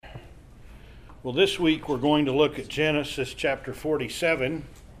Well, this week we're going to look at Genesis chapter 47.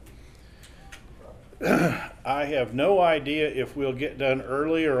 I have no idea if we'll get done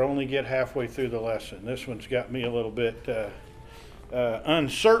early or only get halfway through the lesson. This one's got me a little bit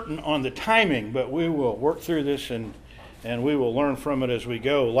uncertain on the timing, but we will work through this and we will learn from it as we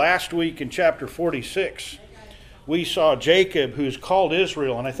go. Last week in chapter 46, we saw Jacob, who's called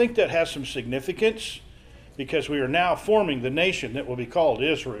Israel, and I think that has some significance because we are now forming the nation that will be called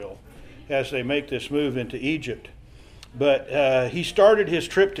Israel as they make this move into Egypt. But he started his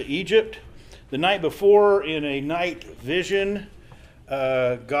trip to Egypt. The night before, in a night vision,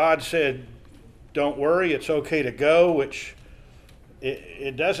 God said, "Don't worry, it's okay to go," which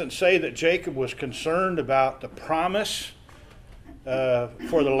it doesn't say that Jacob was concerned about the promise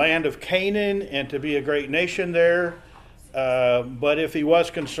for the land of Canaan and to be a great nation there. But if he was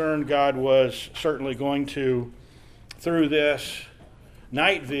concerned, God was certainly going to, through this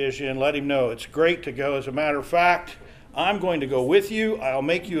night vision, let him know it's great to go. As a matter of fact, I'm going to go with you. I'll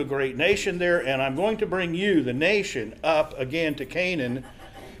make you a great nation there, and I'm going to bring you, the nation, up again to Canaan,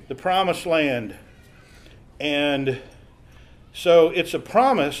 the promised land. And so it's a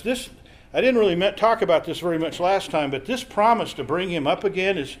promise. I didn't really talk about this very much last time, but this promise to bring him up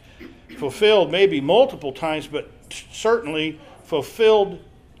again is fulfilled maybe multiple times, but certainly fulfilled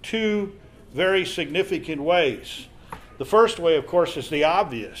two very significant ways. The first way, of course, is the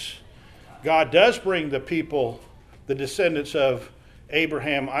obvious. God does bring the people, the descendants of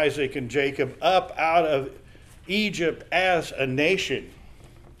Abraham, Isaac, and Jacob, up out of Egypt as a nation.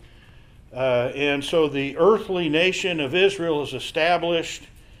 And so the earthly nation of Israel is established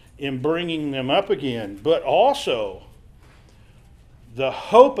in bringing them up again. But also, the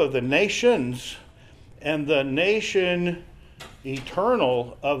hope of the nations and the nation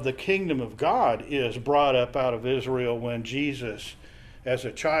eternal of the kingdom of God is brought up out of Israel when Jesus, as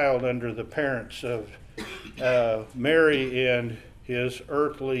a child under the parents of Mary and his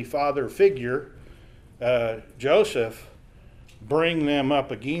earthly father figure, Joseph, bring them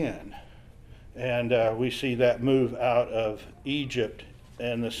up again. And we see that move out of Egypt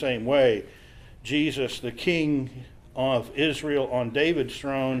in the same way. Jesus, the King of Israel on David's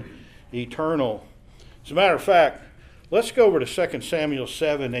throne, eternal. As a matter of fact, let's go over to 2 Samuel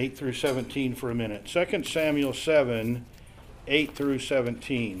 7, 8 through 17 for a minute. 2 Samuel 7, 8 through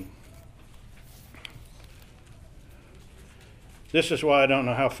 17. This is why I don't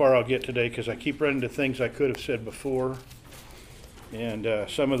know how far I'll get today, because I keep running to things I could have said before. And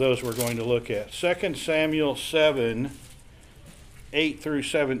some of those we're going to look at. 2 Samuel 7, 8 through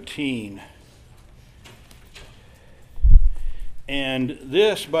 17. And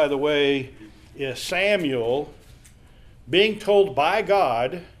this, by the way, is Samuel being told by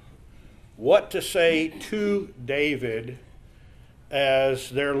God what to say to David as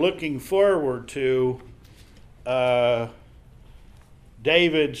they're looking forward to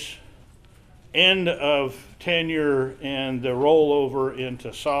David's end of tenure and the rollover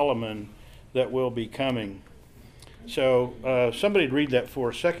into Solomon that will be coming. So somebody read that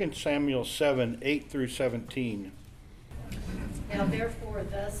for 2 Samuel 7, 8 through 17. Now therefore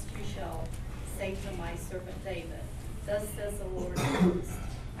thus you shall say to my servant David, "Thus says the Lord of hosts,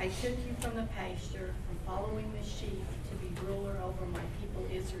 I took you from the pasture, from following the sheep, to be ruler over my people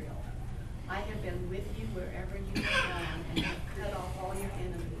Israel. I have been with you wherever you have gone, and have cut off all your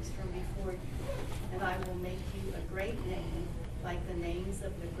enemies from before you. And I will make you a great name, like the names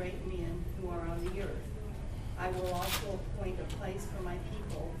of the great men who are on the earth. I will also appoint a place for my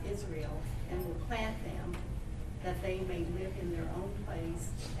people Israel, and will plant them, that they may live in their own place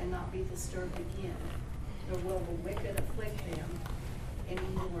and not be disturbed again. Nor will the wicked afflict them any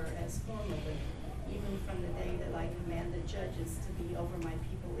more as formerly, even from the day that I commanded judges to be over my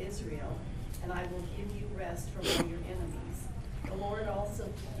people Israel, and I will give you rest from all your enemies. The Lord also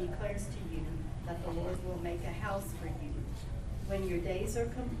declares to you that the Lord will make a house for you. When your days are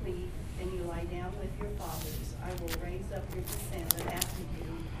complete and you lie down with your fathers, I will raise up your descendant after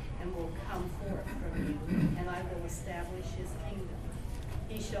you, and will come forth from you, and I will establish his kingdom.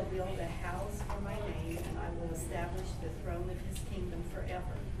 He shall build a house for my name, and I will establish the throne of his kingdom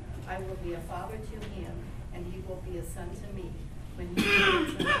forever. I will be a father to him, and he will be a son to me. When he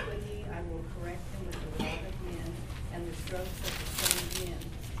commits iniquity, I will correct him with the rod of men, and the strokes of the son of men.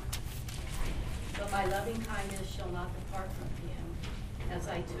 But my loving kindness shall not depart from him, as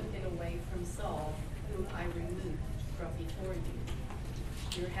I took it away from Saul, whom I removed from before you.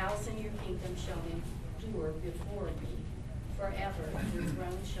 Your house and your kingdom shall endure before me forever, and your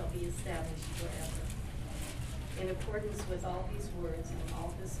throne shall be established forever. In accordance with all these words and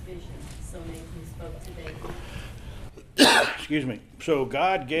all this vision, so Nathan spoke to David. Excuse me. So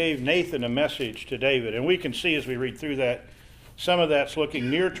God gave Nathan a message to David, and we can see as we read through that, some of that's looking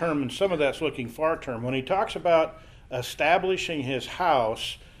near term and some of that's looking far term. When he talks about establishing his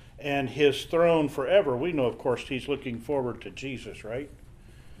house and his throne forever, we know, of course, he's looking forward to Jesus, right?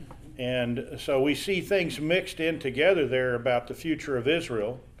 And so we see things mixed in together there about the future of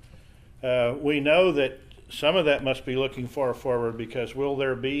Israel. We know that some of that must be looking far forward, because will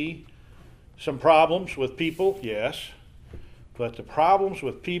there be some problems with people? Yes. But the problems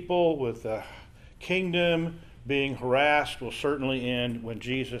with people, with the kingdom being harassed, will certainly end when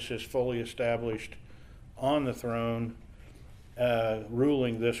Jesus is fully established on the throne,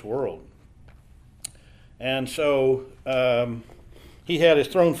 ruling this world. And so he had his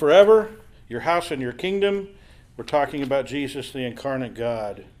throne forever, your house and your kingdom. We're talking about Jesus, the incarnate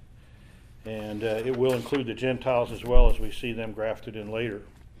God. And it will include the Gentiles as well, as we see them grafted in later.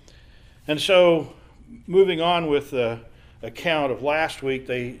 And so, moving on with the account of last week,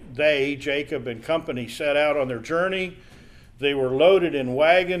 they, Jacob and company, set out on their journey. They were loaded in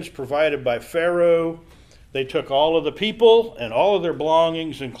wagons provided by Pharaoh. They took all of the people and all of their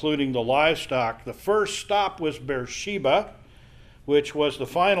belongings, including the livestock. The first stop was Beersheba, which was the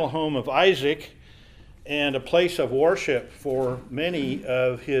final home of Isaac and a place of worship for many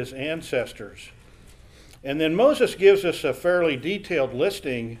of his ancestors. And then Moses gives us a fairly detailed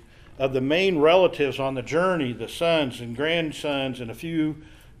listing of the main relatives on the journey, the sons and grandsons and a few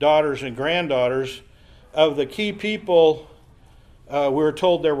daughters and granddaughters. Of the key people, we're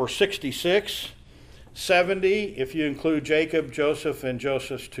told there were 66, 70 if you include Jacob, Joseph, and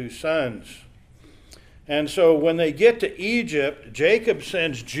Joseph's two sons. And so when they get to Egypt, Jacob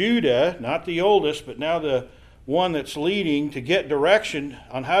sends Judah, not the oldest, but now the one that's leading, to get direction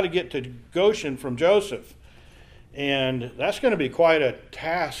on how to get to Goshen from Joseph. And that's going to be quite a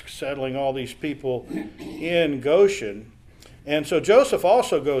task, settling all these people in Goshen. And so Joseph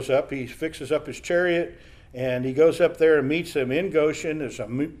also goes up. He fixes up his chariot, and he goes up there and meets them in Goshen. There's a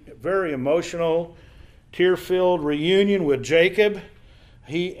very emotional, tear-filled reunion with Jacob.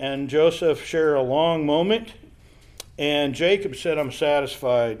 He and Joseph share a long moment, and Jacob said, "I'm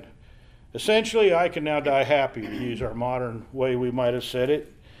satisfied. Essentially, I can now die happy," to use our modern way we might have said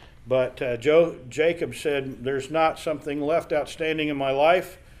it. But Jacob said, "There's not something left outstanding in my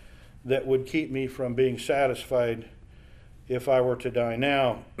life that would keep me from being satisfied if I were to die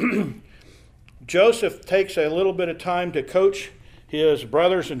now." Joseph takes a little bit of time to coach his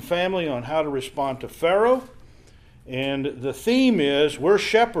brothers and family on how to respond to Pharaoh. And the theme is, we're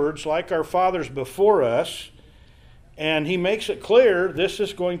shepherds like our fathers before us. And he makes it clear this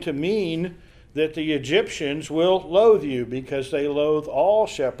is going to mean that the Egyptians will loathe you, because they loathe all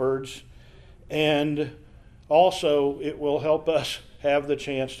shepherds. And also it will help us have the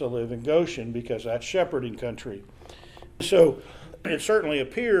chance to live in Goshen, because that's shepherding country. So it certainly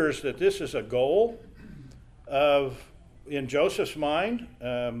appears that this is a goal in Joseph's mind,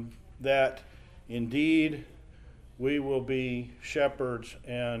 that indeed we will be shepherds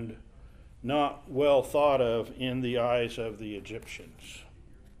and not well thought of in the eyes of the Egyptians.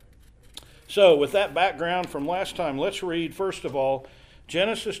 So with that background from last time, let's read, first of all,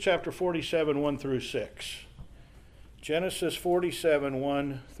 Genesis chapter 47, 1 through 6. Genesis 47,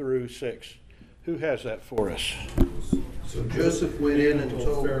 1 through 6. Who has that for us? So Joseph went in and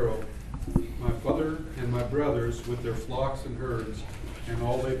told Pharaoh, "My father and my brothers with their flocks and herds and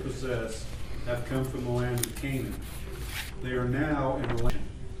all they possess have come from the land of Canaan. They are now in the land."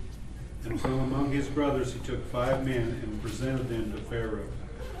 And from among his brothers he took 5 men and presented them to Pharaoh.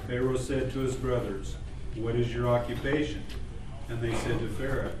 Pharaoh said to his brothers, "What is your occupation?" And they said to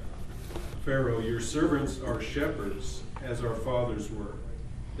Pharaoh, "Your servants are shepherds, as our fathers were."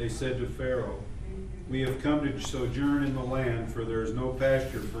 They said to Pharaoh, "We have come to sojourn in the land, for there is no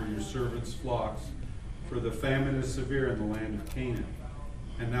pasture for your servants' flocks, for the famine is severe in the land of Canaan.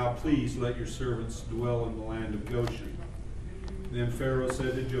 And now please let your servants dwell in the land of Goshen." Then Pharaoh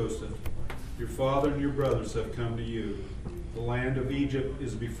said to Joseph, "Your father and your brothers have come to you. The land of Egypt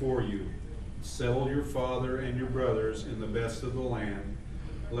is before you. Settle your father and your brothers in the best of the land.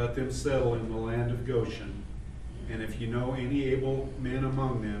 Let them settle in the land of Goshen. And if you know any able men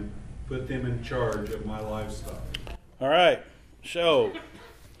among them, put them in charge of my livestock." All right. So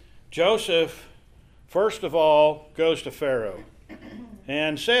Joseph, first of all, goes to Pharaoh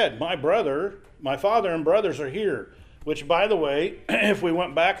and said, my father and brothers are here. Which, by the way, if we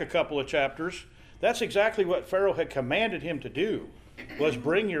went back a couple of chapters, that's exactly what Pharaoh had commanded him to do, was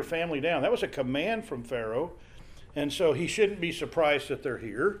bring your family down. That was a command from Pharaoh, and so he shouldn't be surprised that they're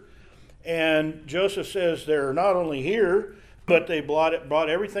here. And Joseph says they're not only here, but they brought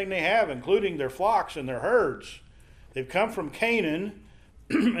everything they have, including their flocks and their herds. They've come from Canaan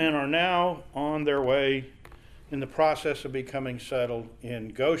and are now on their way in the process of becoming settled in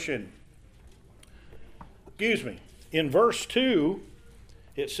Goshen. Excuse me. In verse 2,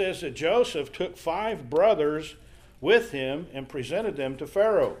 it says that Joseph took 5 brothers with him and presented them to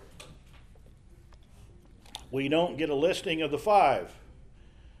Pharaoh. We don't get a listing of the 5,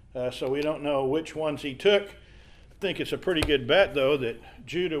 so we don't know which ones he took. I think it's a pretty good bet, though, that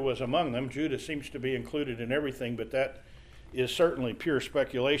Judah was among them. Judah seems to be included in everything, but that is certainly pure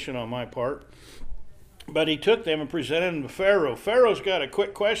speculation on my part. But he took them and presented them to Pharaoh. Pharaoh's got a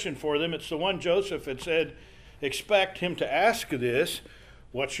quick question for them. It's the one Joseph had said, expect him to ask this,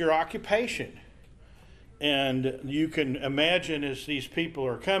 what's your occupation? And you can imagine as these people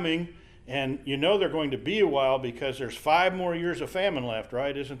are coming, and you know they're going to be a while because there's 5 more years of famine left,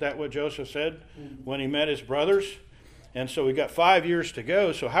 right? Isn't that what Joseph said when he met his brothers? And so we've got 5 years to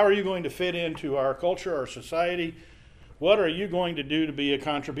go. So how are you going to fit into our culture, our society? What are you going to do to be a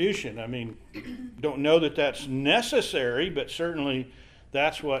contribution? I mean, don't know that that's necessary, but certainly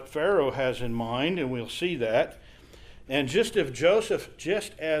that's what Pharaoh has in mind, and we'll see that. And just as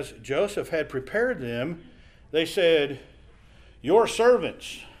Joseph had prepared them, they said, your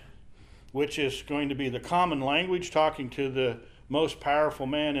servants, which is going to be the common language, talking to the most powerful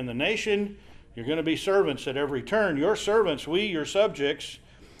man in the nation. You're going to be servants at every turn. Your servants, we, your subjects,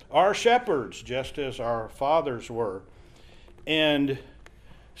 are shepherds, just as our fathers were. And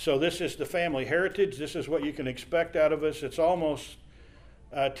so this is the family heritage. This is what you can expect out of us. It's almost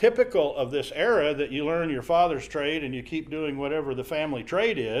typical of this era that you learn your father's trade and you keep doing whatever the family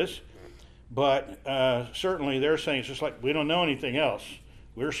trade is. But certainly they're saying it's just like we don't know anything else.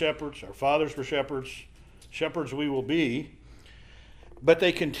 We're shepherds. Our fathers were shepherds. Shepherds we will be. But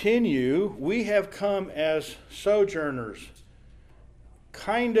they continue, we have come as sojourners,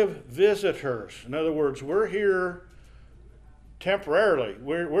 kind of visitors. In other words, we're here temporarily.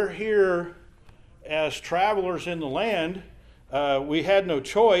 We're here as travelers in the land. We had no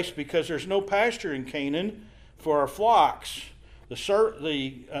choice because there's no pasture in Canaan for our flocks.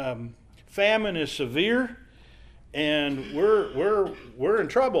 The famine is severe, and we're in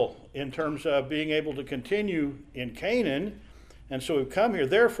trouble in terms of being able to continue in Canaan. And so we've come here.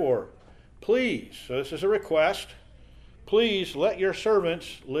 Therefore, please, so this is a request, please let your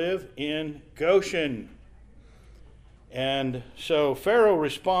servants live in Goshen. And so Pharaoh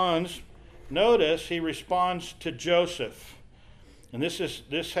responds. Notice he responds to Joseph. And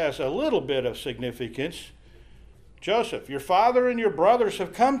this has a little bit of significance. Joseph, your father and your brothers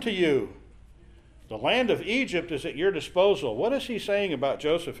have come to you. The land of Egypt is at your disposal. What is he saying about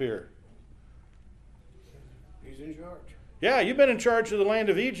Joseph here? He's in charge. Yeah, you've been in charge of the land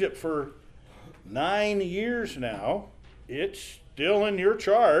of Egypt for 9 years now. It's still in your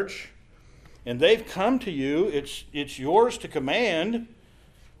charge. And they've come to you. It's yours to command.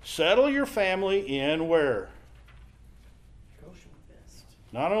 Settle your family in where? Goshen.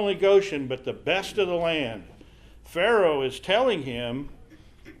 Not only Goshen, but the best of the land. Pharaoh is telling him,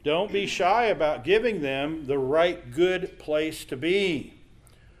 don't be shy about giving them the right good place to be.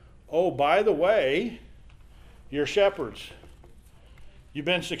 Oh, by the way, you're shepherds. You've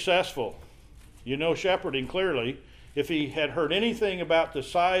been successful. You know shepherding clearly. If he had heard anything about the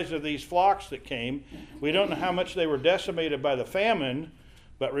size of these flocks that came, we don't know how much they were decimated by the famine,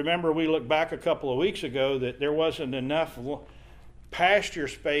 but remember we looked back a couple of weeks ago that there wasn't enough pasture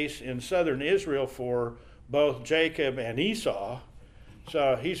space in southern Israel for both Jacob and Esau.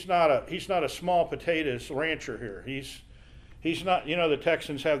 So he's not a small potatoes rancher here. He's not, you know, the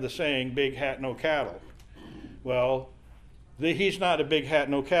Texans have the saying, big hat, no cattle. Well, he's not a big hat,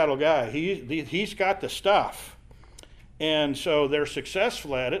 no cattle guy. He's got the stuff. And so they're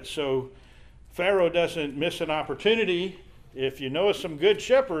successful at it. So Pharaoh doesn't miss an opportunity. If you know some good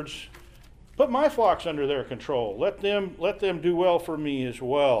shepherds, put my flocks under their control. Let them do well for me as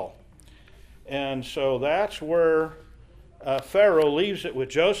well. And so that's where Pharaoh leaves it with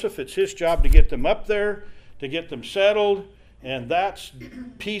Joseph. It's his job to get them up there, to get them settled, and that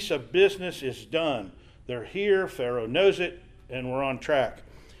piece of business is done. They're here, Pharaoh knows it, and we're on track.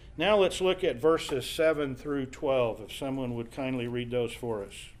 Now let's look at verses 7 through 12, if someone would kindly read those for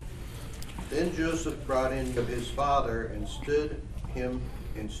us. Then Joseph brought in his father and stood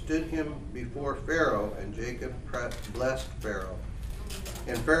him before Pharaoh, and Jacob blessed Pharaoh.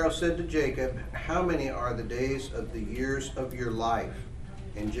 And Pharaoh said to Jacob, how many are the days of the years of your life?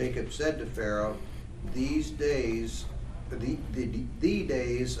 And Jacob said to Pharaoh, these days, the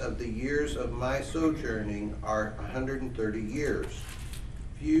days of the years of my sojourning are 130 years.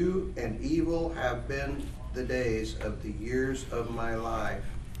 Few and evil have been the days of the years of my life,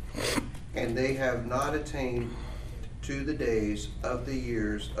 and they have not attained to the days of the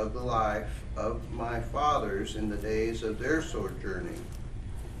years of the life of my fathers in the days of their sojourning.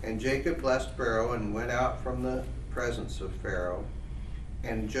 And Jacob blessed Pharaoh and went out from the presence of Pharaoh.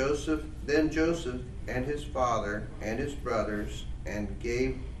 And Joseph and his father and his brothers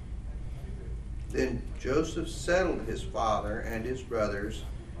Then Joseph settled his father and his brothers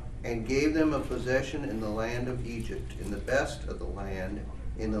and gave them a possession in the land of Egypt, in the best of the land,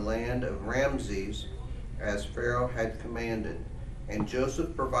 in the land of Ramses, as Pharaoh had commanded. And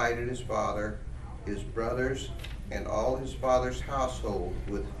Joseph provided his father, his brothers, and all his father's household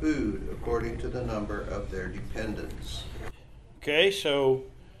with food according to the number of their dependents. Okay, so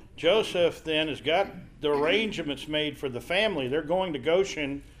Joseph then has got the arrangements made for the family. They're going to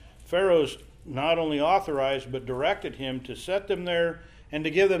Goshen. Pharaoh's not only authorized but directed him to set them there and to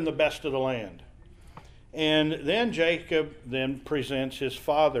give them the best of the land. And then Jacob then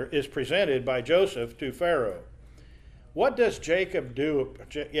is presented by Joseph to Pharaoh. What does Jacob do?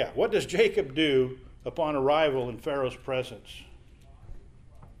 What does Jacob do upon arrival in Pharaoh's presence?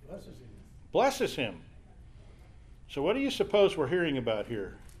 Blesses him. So what do you suppose we're hearing about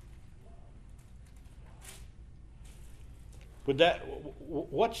here?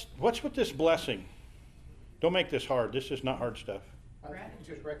 What's with this blessing? Don't make this hard. This is not hard stuff. I think it's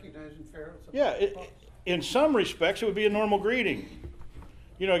just recognizing Pharaoh. Yeah, in some respects, it would be a normal greeting.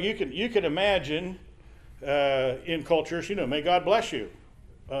 You know, you can imagine in cultures, may God bless you.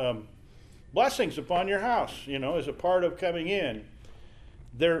 Blessings upon your house, as a part of coming in.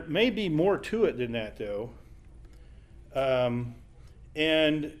 There may be more to it than that, though.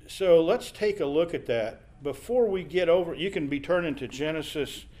 And so let's take a look at that. Before we get over, you can be turning to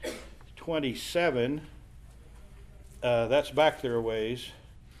Genesis 27. That's back there a ways.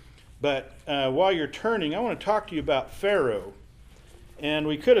 But while you're turning, I want to talk to you about Pharaoh. And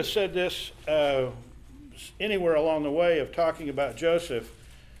we could have said this anywhere along the way of talking about Joseph.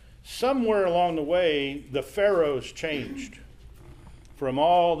 Somewhere along the way, the Pharaohs changed. From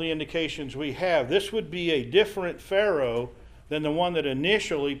all the indications we have, this would be a different Pharaoh than the one that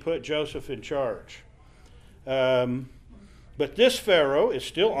initially put Joseph in charge. But this Pharaoh is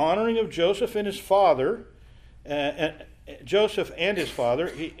still honoring of Joseph and his father, Joseph and his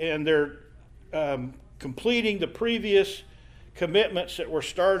father, and they're completing the previous commitments that were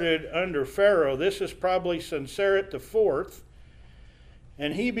started under Pharaoh. This is probably Sennacherib IV,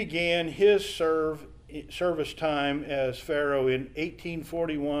 and he began his service time as Pharaoh in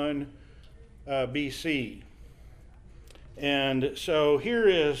 1841 BC. And so here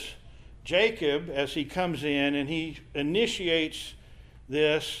is Jacob as he comes in and he initiates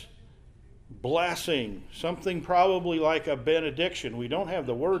this blessing, something probably like a benediction. We don't have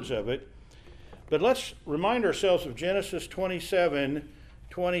the words of it, but let's remind ourselves of Genesis 27,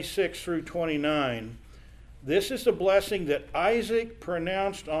 26 through 29. This is the blessing that Isaac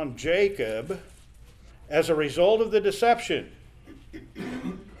pronounced on Jacob as a result of the deception.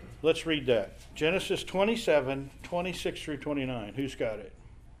 Let's read that. Genesis 27, 26 through 29. Who's got it?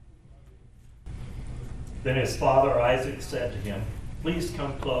 Then his father Isaac said to him, "Please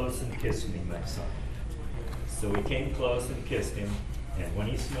come close and kiss me, my son." So he came close and kissed him, and when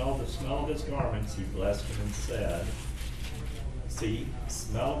he smelled the smell of his garments, he blessed him and said, "See, the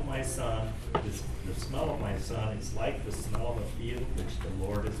smell of my son is like the smell of a field which the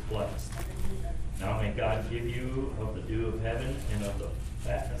Lord has blessed. Now may God give you of the dew of heaven and of the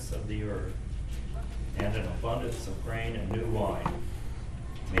fatness of the earth, and an abundance of grain and new wine.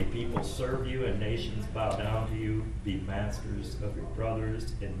 May people serve you and nations bow down to you, be masters of your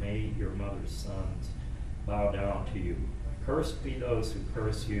brothers, and may your mother's sons bow down to you. Cursed be those who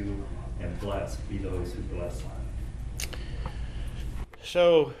curse you, and blessed be those who bless you."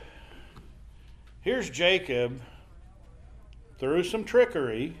 So here's Jacob, through some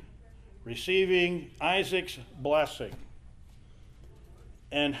trickery, receiving Isaac's blessing.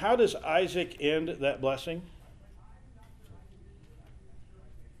 And how does Isaac end that blessing?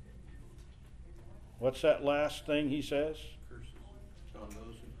 What's that last thing he says? Curses on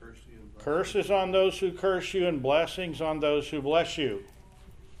those who curse you and bless Curses on those who curse you and blessings on those who bless you.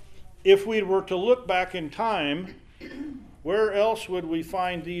 If we were to look back in time, where else would we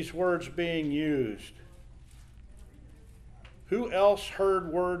find these words being used? Who else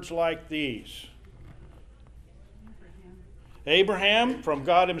heard words like these? Abraham from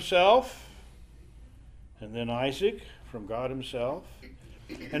God himself, and then Isaac from God himself.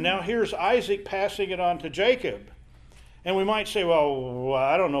 And now here's Isaac passing it on to Jacob. And we might say, well,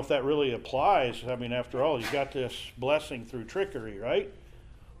 I don't know if that really applies. I mean, after all, you got this blessing through trickery, right?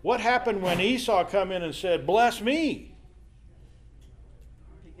 What happened when Esau come in and said, "Bless me"?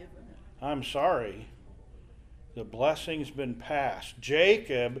 I'm sorry. The blessing's been passed.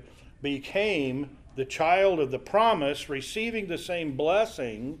 Jacob became the child of the promise, receiving the same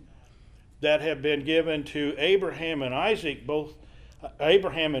blessing that had been given to Abraham and Isaac, both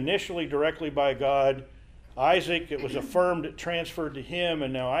Abraham initially directly by God, Isaac, it was affirmed, transferred to him,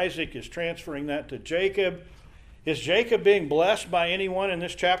 and now Isaac is transferring that to Jacob. Is Jacob being blessed by anyone in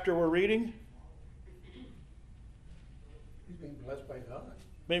this chapter we're reading? He's being blessed by God.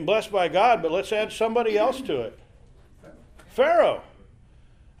 Being blessed by God, but let's add somebody else to it. Pharaoh.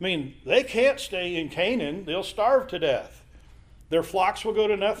 I mean, they can't stay in Canaan. They'll starve to death. Their flocks will go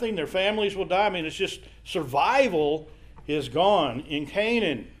to nothing. Their families will die. I mean, it's just survival is gone in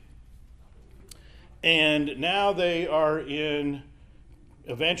Canaan. And now they are in,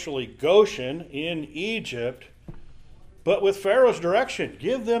 eventually, Goshen in Egypt, but with Pharaoh's direction.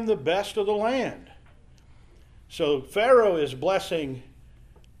 Give them the best of the land. So Pharaoh is blessing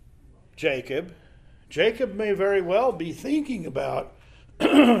Jacob. Jacob may very well be thinking about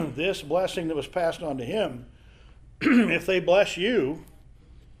this blessing that was passed on to him. If they bless you,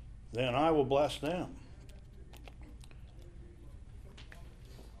 then I will bless them.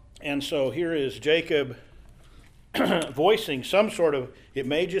 And so here is Jacob voicing some sort of, it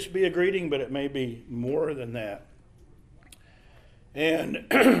may just be a greeting, but it may be more than that. And,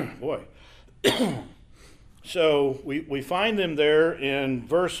 boy, so we find them there in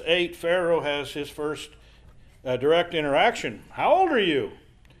verse 8. Pharaoh has his first direct interaction. How old are you?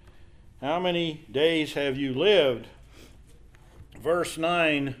 How many days have you lived? Verse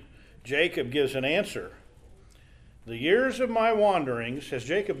 9, Jacob gives an answer. The years of my wanderings, has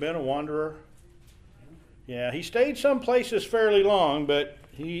Jacob been a wanderer? Yeah, he stayed some places fairly long, but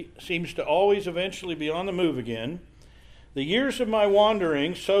he seems to always eventually be on the move again. The years of my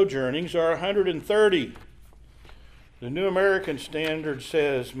wanderings, sojournings, are 130. The New American Standard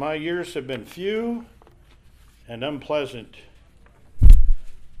says, my years have been few and unpleasant.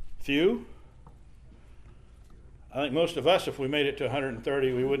 Few? I think most of us, if we made it to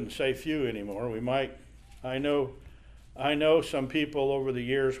 130, we wouldn't say few anymore. We might, I know some people over the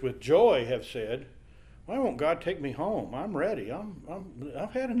years with joy have said, why won't God take me home? I'm ready.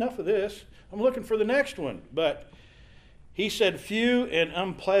 I've had enough of this. I'm looking for the next one. But he said few and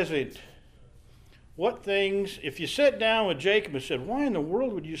unpleasant. What things, if you sat down with Jacob and said, why in the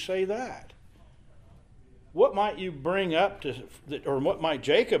world would you say that? What might you bring up or what might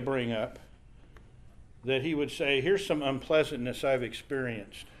Jacob bring up that he would say, here's some unpleasantness I've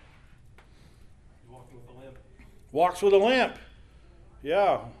experienced? Walking with a limp. Walks with a limp.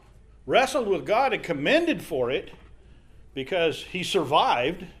 Yeah. Wrestled with God and commended for it because he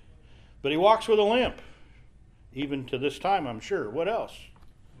survived, but he walks with a limp. Even to this time, I'm sure. What else?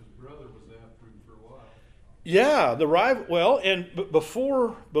 His brother was after him for a while. Yeah, the rival. Well, and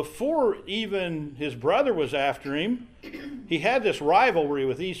before even his brother was after him, he had this rivalry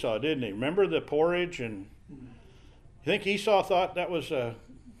with Esau, didn't he? Remember the porridge? And you think Esau thought that was a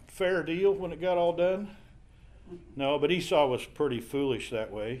fair deal when it got all done? No, but Esau was pretty foolish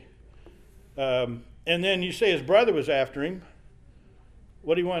that way. And then you say his brother was after him.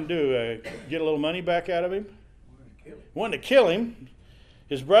 What do you want to do? Get a little money back out of him? Wanted to kill him.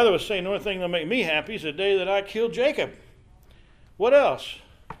 His brother was saying, the only thing that'll make me happy is the day that I kill Jacob. What else?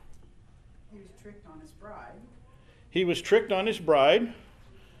 He was tricked on his bride. He was tricked on his bride.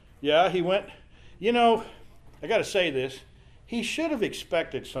 Yeah, he went. You know, I got to say this. He should have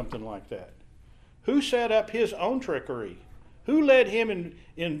expected something like that. Who set up his own trickery? Who led him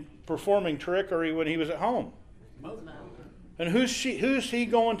in performing trickery when he was at home? Mother. And who's he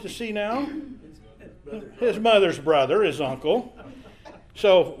going to see now? His mother's brother, his uncle.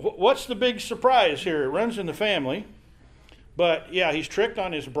 So what's the big surprise here? It runs in the family. But yeah, he's tricked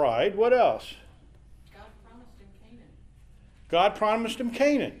on his bride. What else? God promised him Canaan. God promised him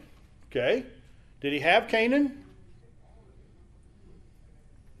Canaan. Okay. Did he have Canaan?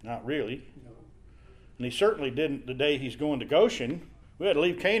 Not really. And he certainly didn't the day he's going to Goshen. We had to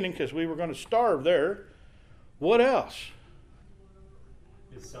leave Canaan because we were going to starve there. What else?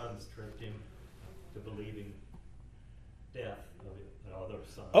 His sons tricked him to believing death of the other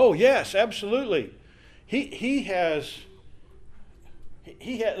son. Oh yes, absolutely. There's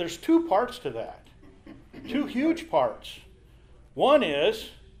two parts to that. Two huge parts. One is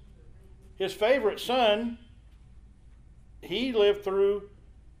his favorite son, he lived through,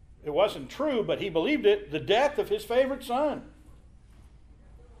 it wasn't true, but he believed it, the death of his favorite son.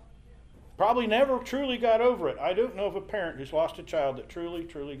 Probably never truly got over it. I don't know of a parent who's lost a child that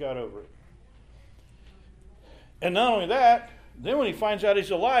truly got over it. And not only that, then when he finds out he's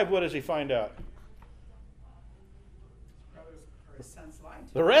alive, what does he find out? His brothers or his sons lied to him.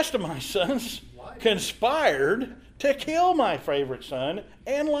 The rest of my sons conspired to kill my favorite son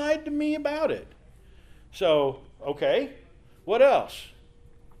and lied to me about it. So, okay, what else?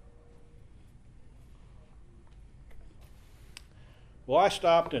 Well, I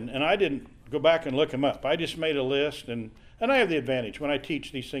stopped and I didn't go back and look him up. I just made a list, and I have the advantage. When I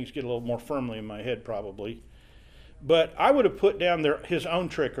teach, these things get a little more firmly in my head probably. But I would have put down his own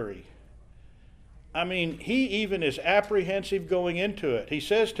trickery. I mean, he even is apprehensive going into it. He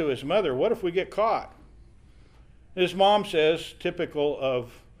says to his mother, what if we get caught? His mom says, typical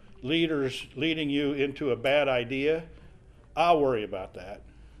of leaders leading you into a bad idea, I'll worry about that.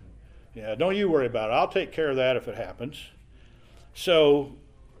 Yeah, don't you worry about it. I'll take care of that if it happens. So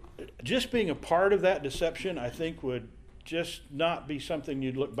just being a part of that deception, I think, would just not be something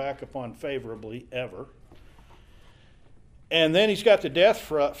you'd look back upon favorably ever. And then he's got the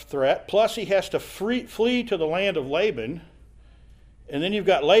death threat, plus he has to flee to the land of Laban. And then you've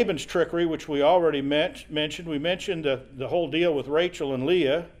got Laban's trickery, which we already mentioned. We mentioned the whole deal with Rachel and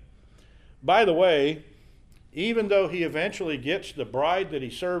Leah. By the way, even though he eventually gets the bride that he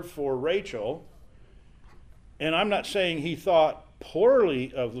served for Rachel, and I'm not saying he thought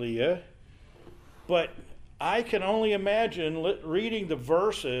poorly of Leah, but I can only imagine reading the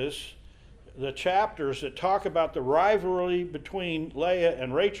verses, the chapters that talk about the rivalry between Leah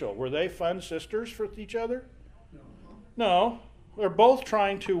and Rachel. Were they fun sisters for each other? No. They're both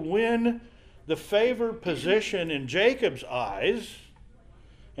trying to win the favored position in Jacob's eyes,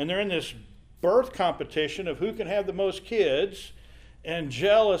 and they're in this birth competition of who can have the most kids, and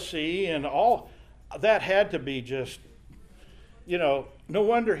jealousy and all. That had to be just, no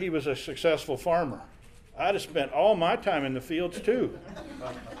wonder he was a successful farmer. I'd have spent all my time in the fields too.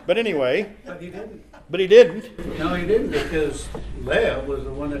 But anyway. But he didn't. But he didn't. No, he didn't, because Leah was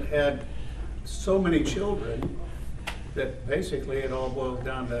the one that had so many children that basically it all boils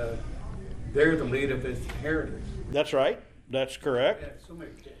down to they're the lead of his inheritance. That's right. That's correct. He had so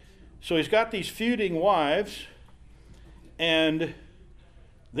many kids. So he's got these feuding wives, and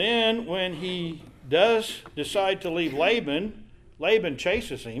then when he does decide to leave Laban, Laban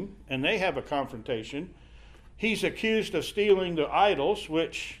chases him, and they have a confrontation. He's accused of stealing the idols,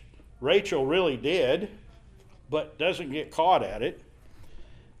 which Rachel really did, but doesn't get caught at it.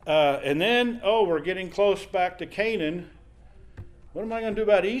 And then, we're getting close back to Canaan. What am I going to do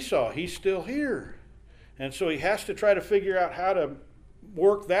about Esau? He's still here. And so he has to try to figure out how to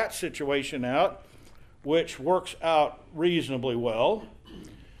work that situation out, which works out reasonably well.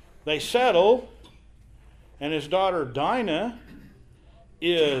 They settle, and his daughter Dinah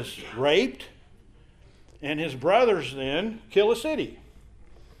is raped, and his brothers then kill a city.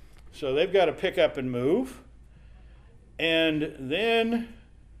 So they've got to pick up and move. And then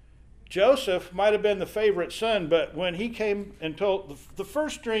Joseph might have been the favorite son, but when he came and told the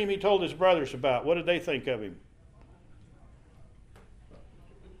first dream he told his brothers about, what did they think of him?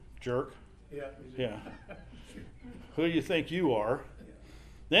 Jerk? Yeah. Who do you think you are?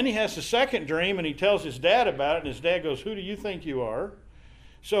 Then he has the second dream, and he tells his dad about it, and his dad goes, who do you think you are?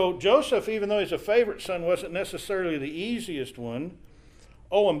 So Joseph, even though he's a favorite son, wasn't necessarily the easiest one.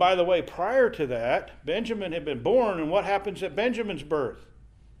 Oh, and by the way, prior to that, Benjamin had been born, and what happens at Benjamin's birth?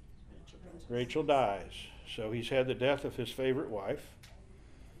 Rachel dies. So he's had the death of his favorite wife.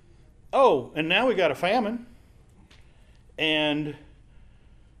 Oh, and now we got a famine. And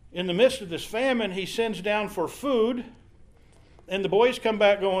in the midst of this famine, he sends down for food, and the boys come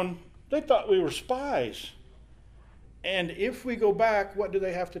back going, they thought we were spies. And if we go back, what do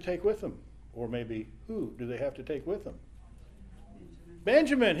they have to take with them? Or maybe who do they have to take with them?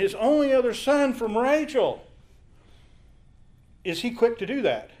 Benjamin, his only other son from Rachel. Is he quick to do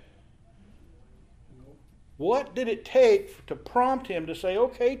that? What did it take to prompt him to say,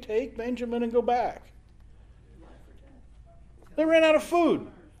 okay, take Benjamin and go back? They ran out of food.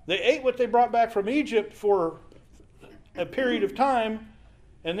 They ate what they brought back from Egypt for a period of time,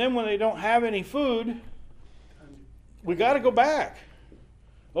 and then when they don't have any food, we got to go back.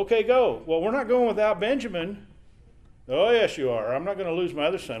 Okay, go. Well, we're not going without Benjamin. Oh, yes, you are. I'm not going to lose my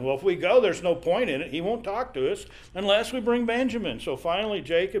other son. Well, if we go, there's no point in it. He won't talk to us unless we bring Benjamin. So finally,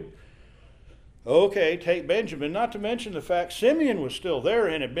 Jacob, okay, take Benjamin. Not to mention the fact Simeon was still there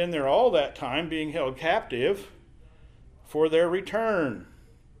and had been there all that time being held captive for their return.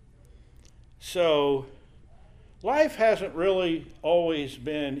 So life hasn't really always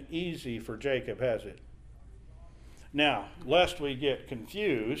been easy for Jacob, has it? Now, lest we get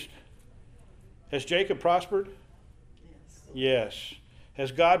confused, has Jacob prospered? Yes.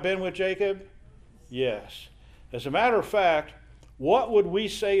 Has God been with Jacob? Yes. As a matter of fact, what would we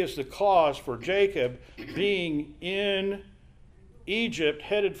say is the cause for Jacob being in Egypt,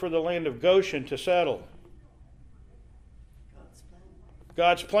 headed for the land of Goshen to settle?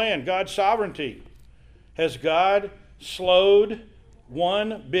 God's plan, God's sovereignty. Has God slowed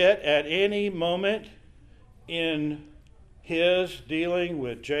one bit at any moment in his dealing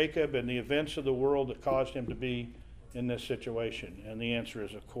with Jacob and the events of the world that caused him to be in this situation? And the answer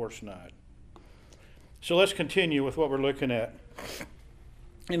is, of course not. So let's continue with what we're looking at.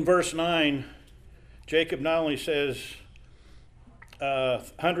 In verse 9, Jacob not only says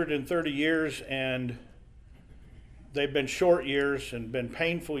 130 years, and they've been short years and been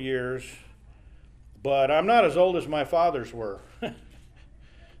painful years, but I'm not as old as my fathers were.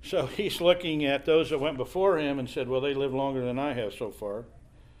 So he's looking at those that went before him and said, well, they lived longer than I have so far.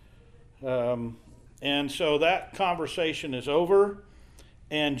 And so that conversation is over.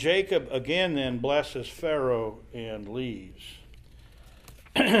 And Jacob again then blesses Pharaoh and leaves.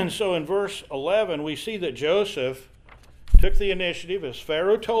 And so in verse 11, we see that Joseph took the initiative, as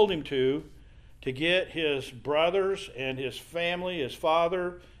Pharaoh told him to get his brothers and his family, his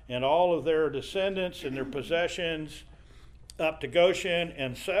father, and all of their descendants and their possessions up to Goshen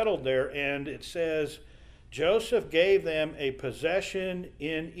and settled there. And it says, Joseph gave them a possession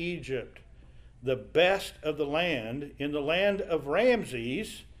in Egypt, the best of the land, in the land of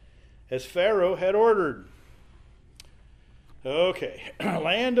Ramses, as Pharaoh had ordered. Okay,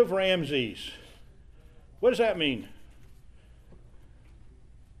 land of Ramses. What does that mean?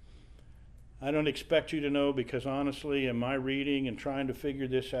 I don't expect you to know, because honestly, in my reading and trying to figure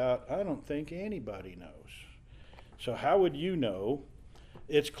this out, I don't think anybody knows. So how would you know?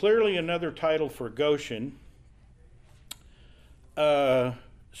 It's clearly another title for Goshen.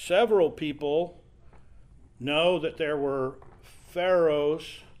 Several people know that there were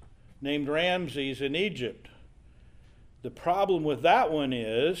pharaohs named Ramses in Egypt. The problem with that one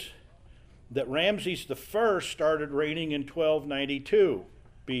is that Ramses I started reigning in 1292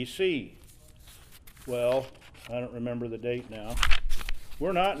 BC. Well, I don't remember the date now.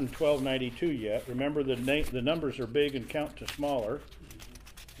 We're not in 1292 yet. Remember, the numbers are big and count to smaller.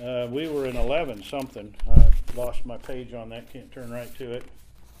 We were in 11 something. I lost my page on that. Can't turn right to it.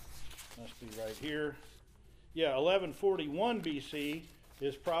 Must be right here. Yeah, 1141 BC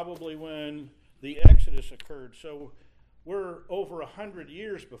is probably when the Exodus occurred. So we're over 100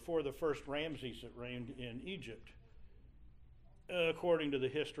 years before the first Ramses that reigned in Egypt, according to the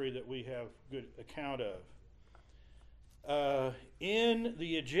history that we have good account of. In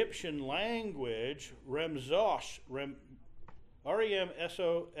the Egyptian language, Remsosh,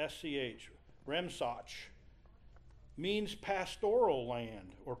 R-E-M-S-O-S-C-H, Remsoch, means pastoral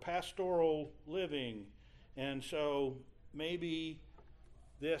land or pastoral living. And so maybe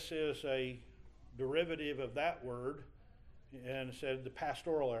this is a derivative of that word, and said the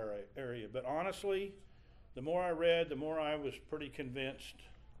pastoral area. But honestly, the more I read, the more I was pretty convinced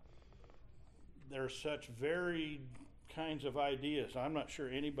there's such varied kinds of ideas. I'm not sure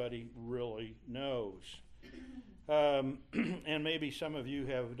anybody really knows. And maybe some of you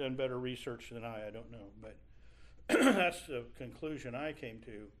have done better research than I don't know. But that's the conclusion I came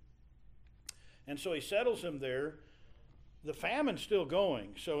to. And so he settles them there. The famine's still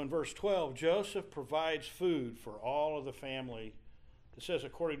going. So in verse 12, Joseph provides food for all of the family. It says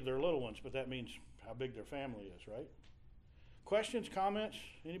according to their little ones, but that means how big their family is, right? Questions, comments?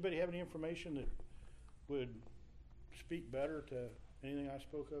 Anybody have any information that would speak better to anything I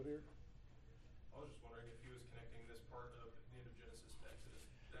spoke of here? I was just wondering if he was connecting this part of the end of Genesis to Exodus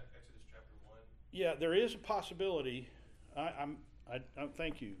chapter 1. Yeah, there is a possibility.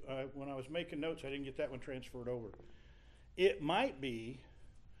 Thank you. When I was making notes, I didn't get that one transferred over. It might be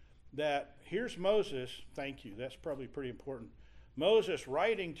that here's Moses. Thank you. That's probably pretty important. Moses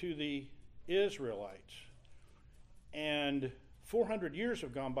writing to the Israelites. And 400 years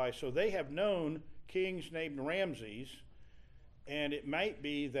have gone by, so they have known kings named Ramses. And it might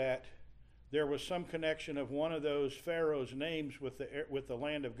be that there was some connection of one of those pharaohs' names with the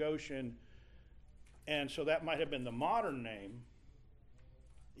land of Goshen. And so that might have been the modern name,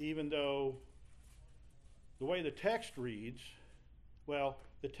 even though the way the text reads, well,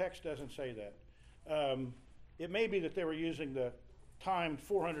 the text doesn't say that. It may be that they were using the time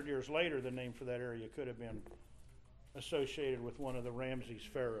 400 years later. The name for that area could have been associated with one of the Ramses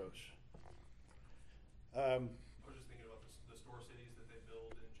pharaohs. I was just thinking about the store cities that they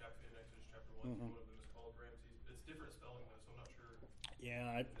build in Exodus chapter 1. Mm-hmm. One of them is called Ramses. It's different spelling though, so I'm not sure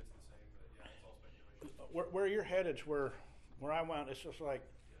Yeah, if it's the same, but yeah, it's all speculation. where you're headed's where I went. It's just like,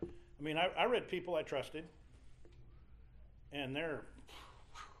 I mean, I read people I trusted, and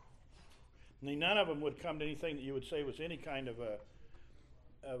none of them would come to anything that you would say was any kind of a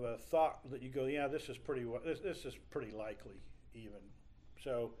thought that you go, yeah, this is pretty likely. even.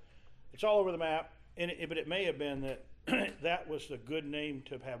 So it's all over the map, but it may have been that that was the good name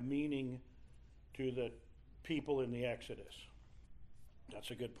to have meaning to the people in the Exodus.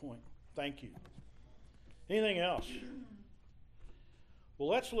 That's a good point. Thank you. Anything else? Well,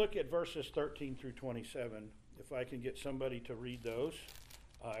 let's look at verses 13 through 27. If I can get somebody to read those,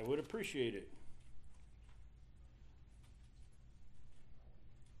 I would appreciate it.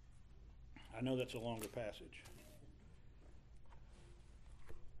 I know that's a longer passage.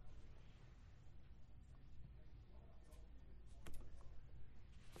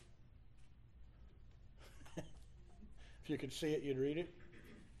 If you could see it, you'd read it.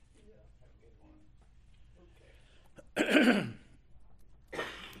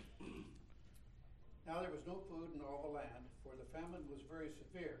 Now there was no food in all the land, for the famine was very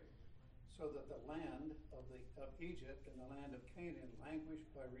severe, so that the land of Egypt and the land of Canaan languished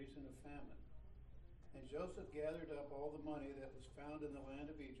by reason of famine. And Joseph gathered up all the money that was found in the land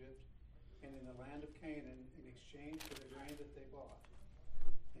of Egypt and in the land of Canaan in exchange for the grain that they bought.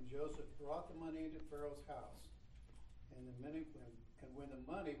 And Joseph brought the money into Pharaoh's house. And when the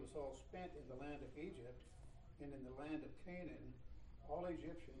money was all spent in the land of Egypt and in the land of Canaan, all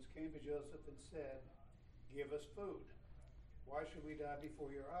Egyptians came to Joseph and said, "Give us food. Why should we die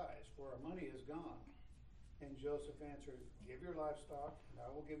before your eyes? For our money is gone." And Joseph answered, "Give your livestock, and I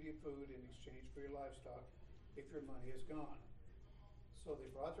will give you food in exchange for your livestock if your money is gone." So they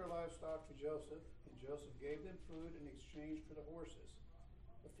brought their livestock to Joseph, and Joseph gave them food in exchange for the horses,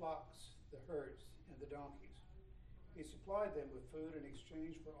 the flocks, the herds, and the donkeys. He supplied them with food in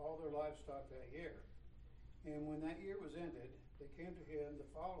exchange for all their livestock that year. And when that year was ended, they came to him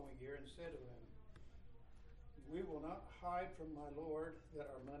the following year and said to him, "We will not hide from my lord that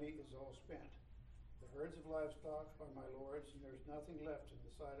our money is all spent. The herds of livestock are my lord's, and there is nothing left in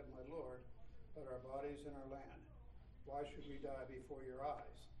the sight of my lord but our bodies and our land. Why should we die before your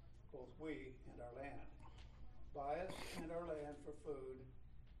eyes, both we and our land? Buy us and our land for food,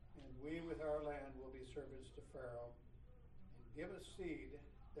 and we with our land will be servants to Pharaoh. And give us seed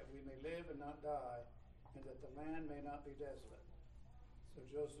that we may live and not die, and that the land may not be desolate." So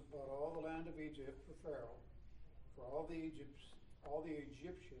Joseph bought all the land of Egypt for Pharaoh, for all the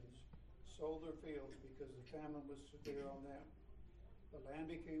Egyptians sold their fields because the famine was severe on them. The land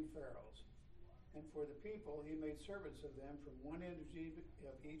became Pharaoh's. And for the people he made servants of them from one end of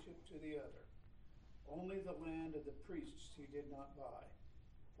Egypt to the other. Only the land of the priests he did not buy,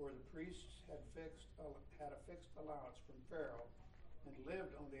 for the priests had a fixed allowance from Pharaoh and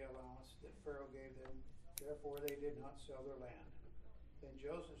lived on the allowance that Pharaoh gave them. Therefore they did not sell their land. Then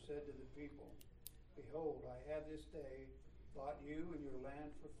Joseph said to the people, "Behold, I have this day bought you and your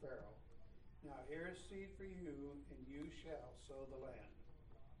land for Pharaoh. Now here is seed for you, and you shall sow the land.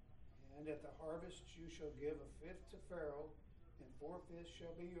 And at the harvest you shall give a fifth to Pharaoh, and 4/5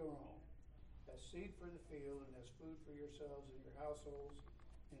 shall be your own, as seed for the field, and as food for yourselves and your households,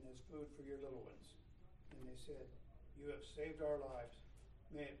 and as food for your little ones." And they said, "You have saved our lives.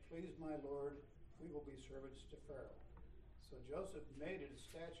 May it please my Lord, we will be servants to Pharaoh." So Joseph made it a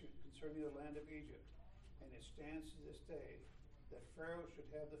statute concerning the land of Egypt, and it stands to this day, that Pharaoh should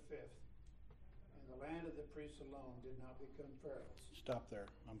have the fifth, and the land of the priests alone did not become Pharaoh's. Stop there.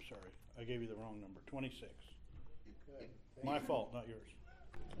 I'm sorry. I gave you the wrong number. 26. Okay. My fault, not yours.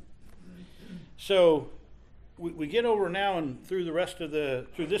 So we get over now and through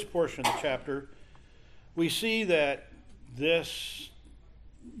this portion of the chapter, we see that this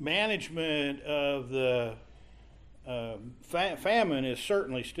management of the famine is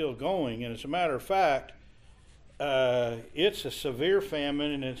certainly still going, and as a matter of fact, it's a severe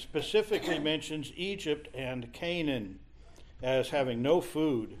famine, and it specifically mentions Egypt and Canaan as having no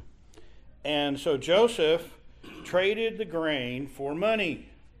food. And so Joseph traded the grain for money,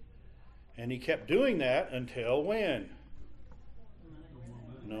 and he kept doing that until when?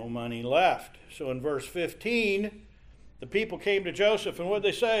 No money left. So in verse 15, the people came to Joseph, and what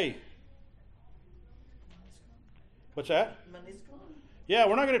did they say? What's that? Money's gone. Yeah,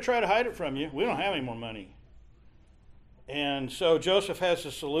 we're not going to try to hide it from you. We don't have any more money. And so Joseph has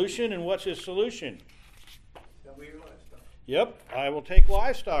a solution, and what's his solution? Sell me your livestock. Yep, I will take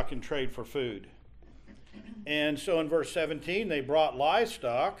livestock and trade for food. And so in verse 17, they brought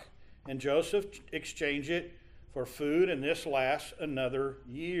livestock, and Joseph exchanged it for food, and this lasts another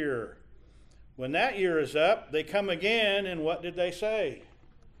year. When that year is up, they come again, and what did they say?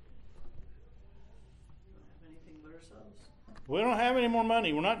 Anything but ourselves. We don't have any more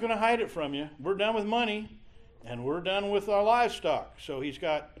money. We're not going to hide it from you. We're done with money, and we're done with our livestock. So he's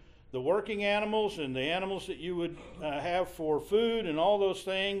got the working animals and the animals that you would have for food and all those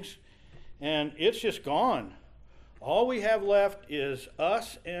things, and it's just gone. All we have left is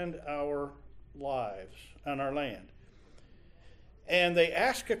us and our lives and our land. And they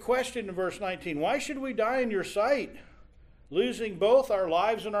ask a question in verse 19, why should we die in your sight, losing both our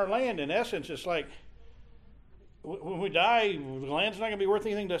lives and our land? In essence, it's like, when we die, the land's not going to be worth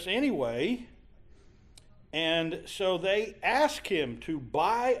anything to us anyway. And so they ask him to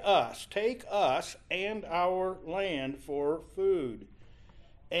buy us, take us and our land for food.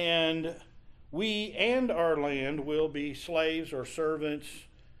 And we and our land will be slaves or servants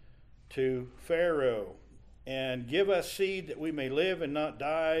to Pharaoh. And give us seed that we may live and not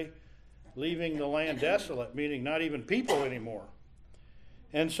die, leaving the land desolate, meaning not even people anymore.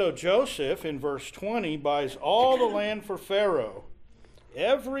 And so Joseph, in verse 20, buys all the land for Pharaoh.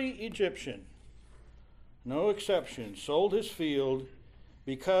 Every Egyptian, no exception, sold his field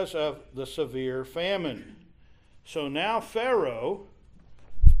because of the severe famine. So now Pharaoh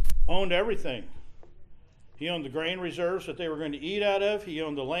owned everything. He owned the grain reserves that they were going to eat out of. He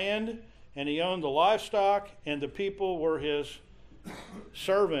owned the land, and he owned the livestock, and the people were his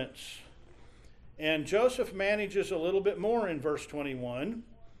servants. And Joseph manages a little bit more in verse 21,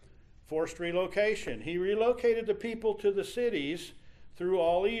 forced relocation. He relocated the people to the cities through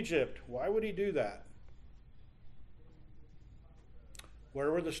all Egypt. Why would he do that?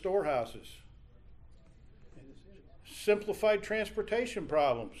 Where were the storehouses? Simplified transportation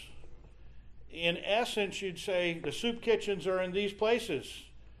problems. In essence, you'd say the soup kitchens are in these places.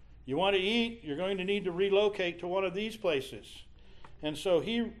 You want to eat, you're going to need to relocate to one of these places. And so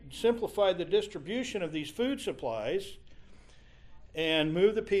he simplified the distribution of these food supplies and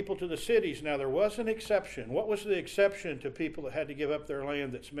moved the people to the cities. Now, there was an exception. What was the exception to people that had to give up their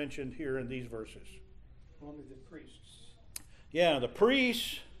land that's mentioned here in these verses? Only the priests. Yeah, the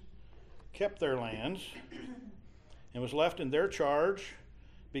priests kept their lands and was left in their charge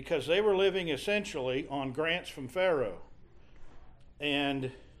because they were living essentially on grants from Pharaoh.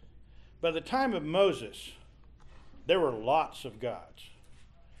 And by the time of Moses, there were lots of gods.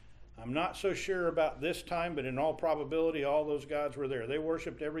 I'm not so sure about this time, but in all probability, all those gods were there. They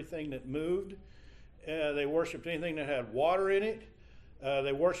worshipped everything that moved. They worshipped anything that had water in it.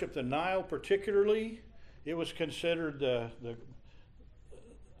 They worshipped the Nile particularly. It was considered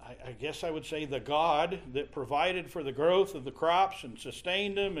I guess I would say the god that provided for the growth of the crops and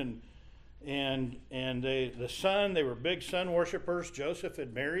sustained them. And the sun, they were big sun worshipers. Joseph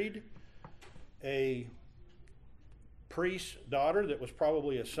had married a priest's daughter that was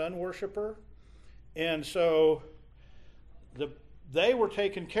probably a sun worshiper. And so they were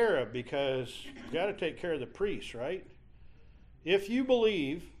taken care of because you've got to take care of the priests, right? If you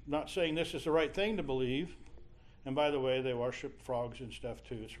believe, not saying this is the right thing to believe, and by the way, they worship frogs and stuff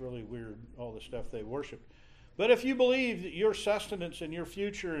too. It's really weird, all the stuff they worship. But if you believe that your sustenance and your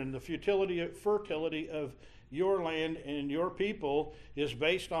future and the fertility of your land and your people is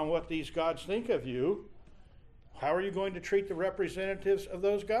based on what these gods think of you, how are you going to treat the representatives of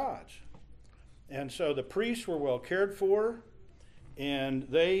those gods? And so the priests were well cared for, and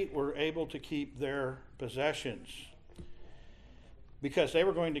they were able to keep their possessions because they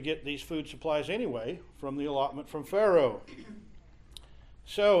were going to get these food supplies anyway from the allotment from Pharaoh.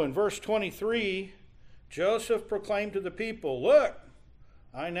 So in verse 23, Joseph proclaimed to the people, "Look,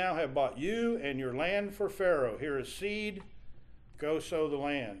 I now have bought you and your land for Pharaoh. Here is seed. Go sow the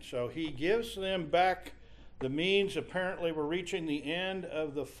land." So he gives them back the means. Apparently we're reaching the end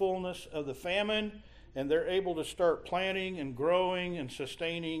of the fullness of the famine, and they're able to start planting and growing and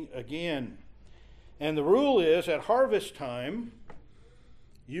sustaining again. And the rule is at harvest time,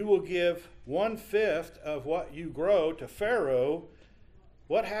 you will give 1/5 of what you grow to Pharaoh.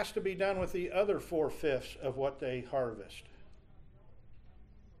 What has to be done with the other 4/5 of what they harvest?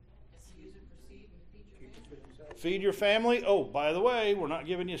 Use it for seed and feed your family. Feed your family. Oh, by the way, we're not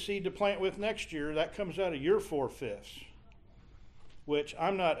giving you seed to plant with next year. That comes out of your 4/5, which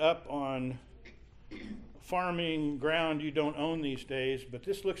I'm not up on farming ground you don't own these days, but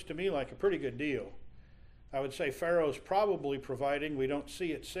this looks to me like a pretty good deal. I would say Pharaoh's probably providing, we don't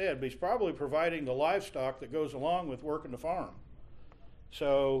see it said, but he's probably providing the livestock that goes along with working the farm.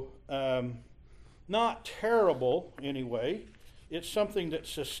 So, not terrible anyway. It's something that's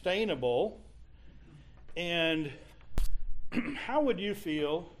sustainable. And how would you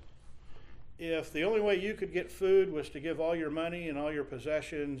feel if the only way you could get food was to give all your money and all your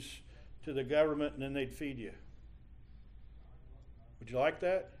possessions to the government and then they'd feed you? Would you like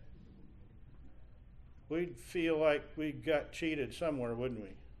that? We'd feel like we got cheated somewhere, wouldn't we?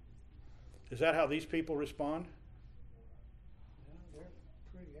 Is that how these people respond? Yeah,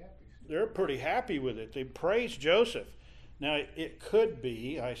 they're pretty happy. They're pretty happy with it. They praise Joseph. Now, it could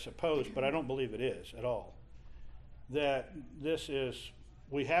be, I suppose, but I don't believe it is at all. that this is,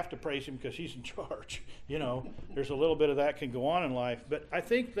 we have to praise him because he's in charge. You know, there's a little bit of that can go on in life. But I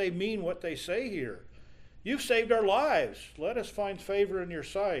think they mean what they say here. You've saved our lives. Let us find favor in your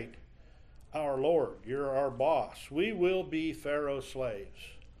sight, our Lord. You're our boss. We will be Pharaoh's slaves.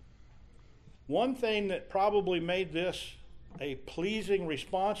 One thing that probably made this a pleasing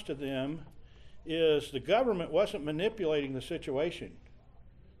response to them is the government wasn't manipulating the situation.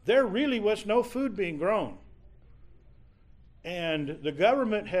 There really was no food being grown. And the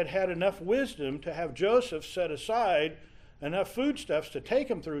government had had enough wisdom to have Joseph set aside enough foodstuffs to take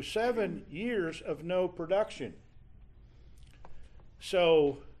him through 7 years of no production.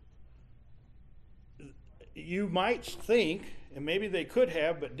 So you might think, and maybe they could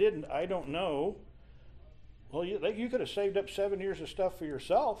have but didn't, I don't know, well, you could have saved up 7 years of stuff for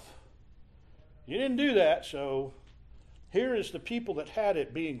yourself. You didn't do that, so here is the people that had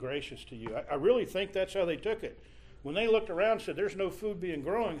it being gracious to you. I really think that's how they took it. When they looked around and said, there's no food being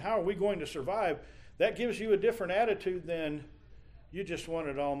grown, how are we going to survive? That gives you a different attitude than you just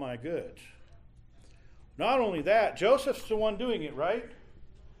wanted all my goods. Not only that, Joseph's the one doing it, right?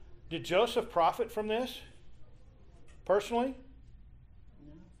 Did Joseph profit from this personally?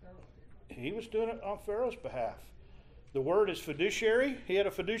 No, Pharaoh did. He was doing it on Pharaoh's behalf. The word is fiduciary. He had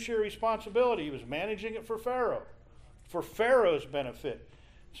a fiduciary responsibility. He was managing it for Pharaoh, for Pharaoh's benefit.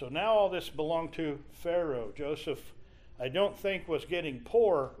 So now all this belonged to Pharaoh. Joseph, I don't think, was getting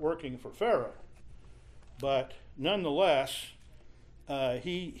poor working for Pharaoh. But nonetheless,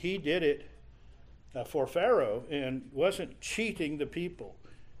 he did it for Pharaoh and wasn't cheating the people.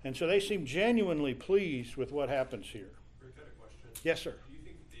 And so they seem genuinely pleased with what happens here. Rick, I had a question. Yes, sir. Do you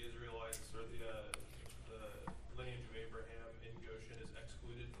think that the Israelites or the lineage of Abraham in Goshen is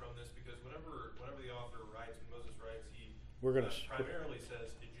excluded from this? Because whenever the author writes, when Moses writes, he We're gonna primarily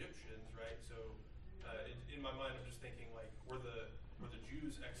says Egyptians, right? So in my mind, I'm just thinking, like, were the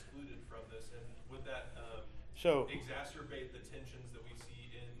Jews excluded from this, and would that exacerbate the tensions that we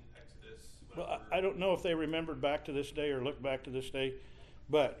see in Exodus? Well, I don't know if they remembered back to this day or looked back to this day,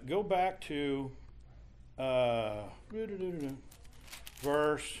 but go back to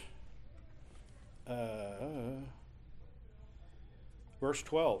verse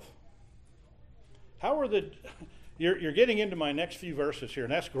 12. How are the... You're getting into my next few verses here,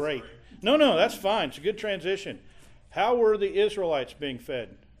 and that's great. Sorry. No, that's fine. It's a good transition. How were the Israelites being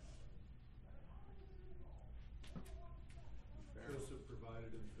fed? Joseph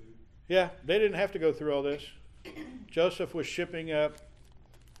provided them food. Yeah, they didn't have to go through all this. Joseph was shipping up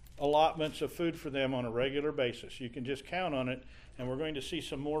allotments of food for them on a regular basis. You can just count on it, and we're going to see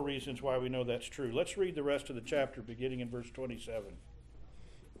some more reasons why we know that's true. Let's read the rest of the chapter, beginning in verse 27.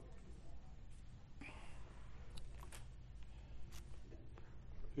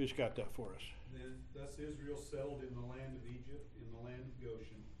 Who's got that for us? Then thus Israel settled in the land of Egypt, in the land of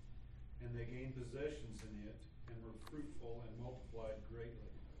Goshen, and they gained possessions in it, and were fruitful and multiplied greatly.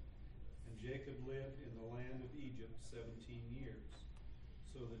 And Jacob lived in the land of Egypt 17 years.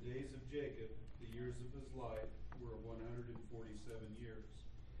 So the days of Jacob, the years of his life, were 147 years.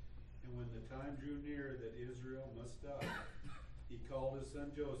 And when the time drew near that Israel must die, he called his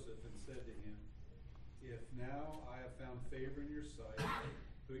son Joseph and said to him, If now I have found favor in your sight,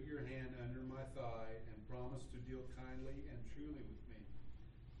 put your hand under my thigh and promise to deal kindly and truly with me.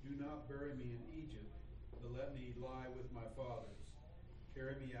 Do not bury me in Egypt, but let me lie with my fathers.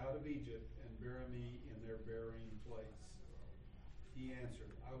 Carry me out of Egypt and bury me in their burying place. He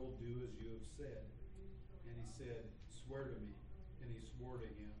answered, I will do as you have said. And he said, Swear to me. And he swore to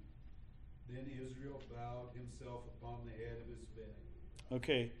him. Then Israel bowed himself upon the head of his bed.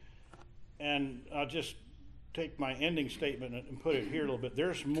 Okay, and I'll just take my ending statement and put it here a little bit.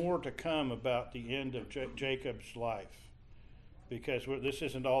 There's more to come about the end of Jacob's life, because this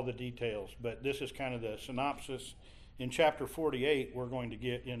isn't all the details, but this is kind of the synopsis. In chapter 48, we're going to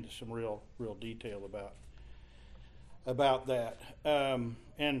get into some real detail about that,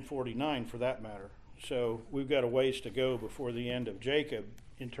 and 49 for that matter. So we've got a ways to go before the end of Jacob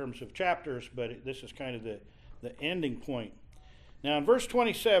in terms of chapters, but this is kind of the ending point. Now in verse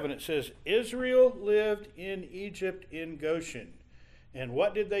 27 it says, Israel lived in Egypt in Goshen. And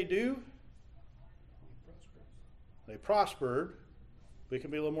what did they do? They prospered. We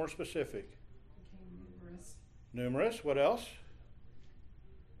can be a little more specific. Became Numerous. What else?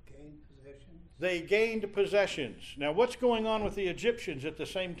 Gained possessions. They gained possessions. Now what's going on with the Egyptians at the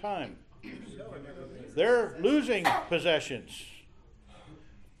same time? They're losing possessions.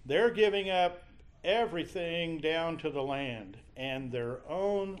 They're giving up everything down to the land and their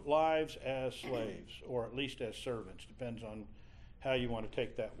own lives as slaves, or at least as servants, depends on how you want to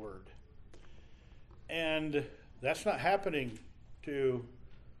take that word. And That's not happening to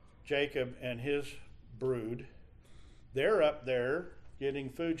Jacob and his brood. They're up there getting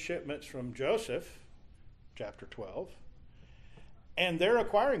food shipments from Joseph, chapter 12, and they're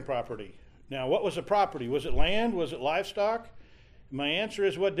acquiring property. Now, what was the property? Was it land? Was it livestock? My answer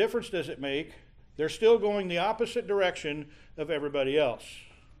is, what difference does it make? They're still going the opposite direction of everybody else.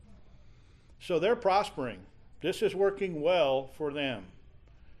 So they're prospering. This is working well for them.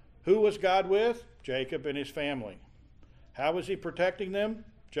 Who was God with? Jacob and his family. How was he protecting them?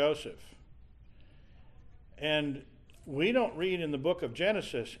 Joseph. And we don't read in the book of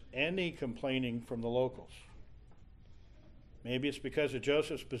Genesis any complaining from the locals. Maybe it's because of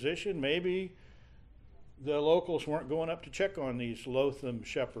Joseph's position. Maybe the locals weren't going up to check on these loathsome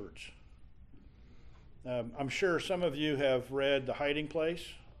shepherds. I'm sure some of you have read The Hiding Place,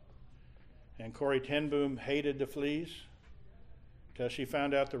 and Corrie ten Boom hated the fleas because she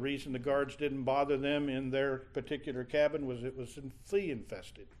found out the reason the guards didn't bother them in their particular cabin was it was flea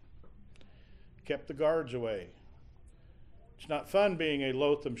infested. Kept the guards away. It's not fun being a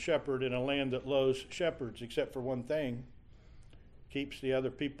loathsome shepherd in a land that loathes shepherds, except for one thing: keeps the other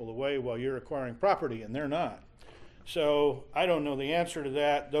people away while you're acquiring property, and they're not. So I don't know the answer to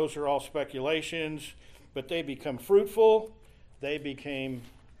that. Those are all speculations, but they become fruitful. They became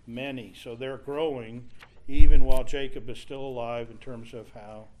many. So they're growing even while Jacob is still alive in terms of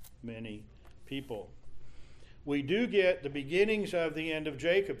how many people. We do get the beginnings of the end of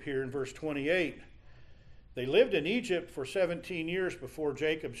Jacob here in verse 28. They lived in Egypt for 17 years before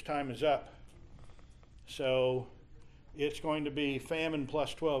Jacob's time is up. So it's going to be famine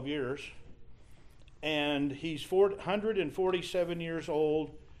plus 12 years. And he's 147 years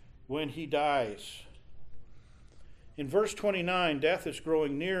old when he dies. In verse 29, death is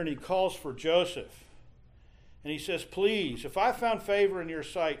growing near, and he calls for Joseph. And he says, "Please, if I found favor in your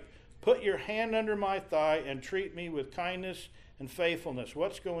sight, put your hand under my thigh and treat me with kindness and faithfulness."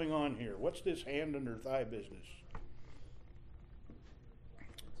 What's going on here? What's this hand under thigh business?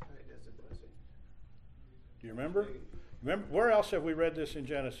 Do you remember? Where else have we read this in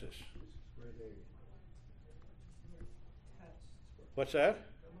Genesis? What's that?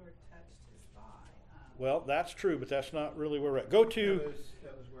 The Lord touched his thigh. Well, that's true, but that's not really where we're at. Go to...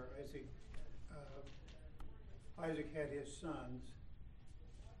 That was where Isaac had his sons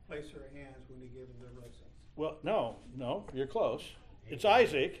place their hands when he gave them their blessings. Well, no, you're close. It's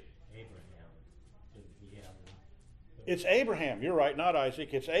Isaac. It's Abraham. You're right, not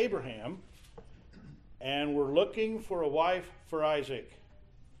Isaac. It's Abraham. And we're looking for a wife for Isaac.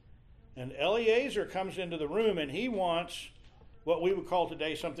 And Eliezer comes into the room, and he wants what we would call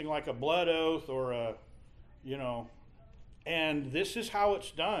today something like a blood oath or a, and this is how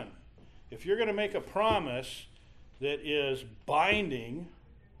it's done. If you're going to make a promise that is binding,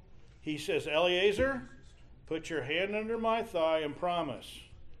 he says, "Eliezer, put your hand under my thigh and promise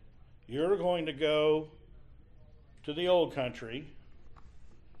you're going to go to the old country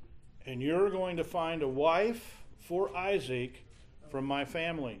and you're going to find a wife for Isaac from my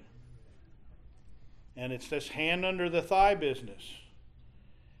family." And it's this hand under the thigh business.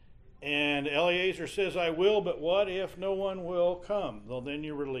 And Eliezer says, "I will, but what if no one will come?" Well, then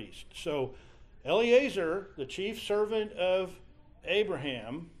you're released. So Eliezer, the chief servant of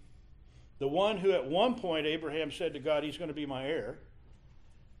Abraham, the one who at one point Abraham said to God, "He's going to be my heir,"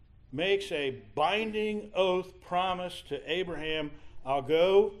 makes a binding oath promise to Abraham: "I'll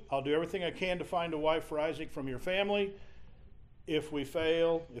go, I'll do everything I can to find a wife for Isaac from your family. If we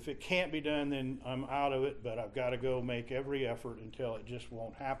fail, if it can't be done, then I'm out of it, but I've got to go make every effort until it just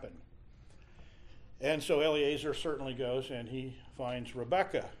won't happen." And so Eliezer certainly goes and he finds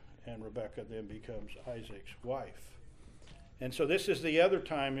Rebekah, and Rebekah then becomes Isaac's wife. And so this is the other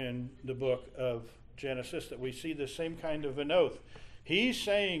time in the book of Genesis that we see the same kind of an oath. He's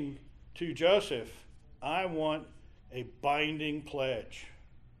saying to Joseph, "I want a binding pledge.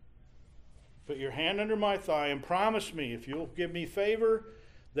 Put your hand under my thigh and promise me, if you'll give me favor,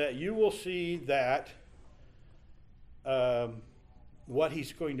 that you will see that what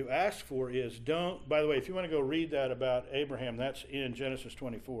he's going to ask for is by the way, if you want to go read that about Abraham, that's in Genesis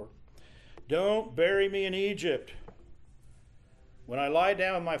 24. "Don't bury me in Egypt. When I lie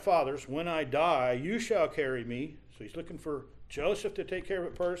down with my fathers, when I die, you shall carry me." So he's looking for Joseph to take care of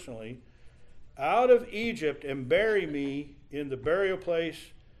it personally. "Out of Egypt and bury me in the burial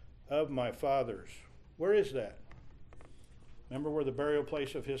place of my fathers." Where is that? Remember where the burial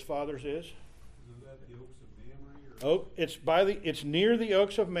place of his fathers is? Isn't that the Oaks of Mamre? It's near the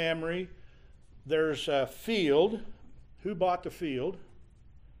Oaks of Mamre. There's a field. Who bought the field?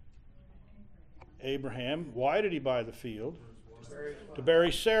 Abraham. Why did he buy the field? To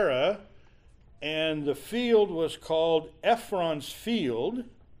bury Sarah. And the field was called Ephron's field.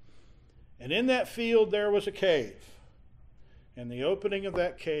 And in that field there was a cave. And the opening of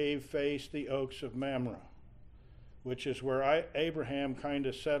that cave faced the oaks of Mamre, which is where Abraham kind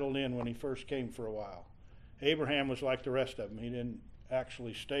of settled in when he first came for a while. Abraham was like the rest of them. He didn't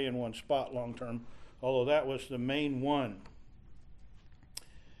actually stay in one spot long term, although that was the main one.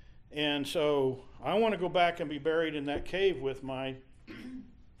 And so I want to go back and be buried in that cave with my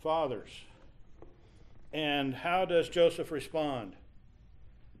fathers. And how does Joseph respond?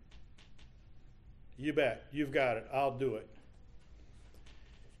 You bet. You've got it. I'll do it.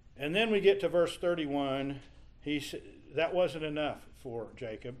 And then we get to verse 31. That wasn't enough for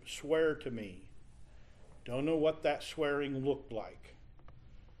Jacob. Swear to me. Don't know what that swearing looked like.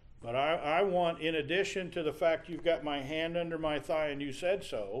 But I want, in addition to the fact you've got my hand under my thigh and you said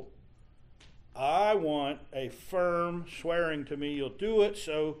so, I want a firm swearing to me you'll do it.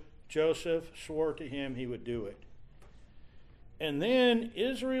 So Joseph swore to him he would do it. And then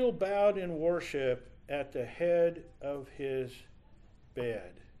Israel bowed in worship at the head of his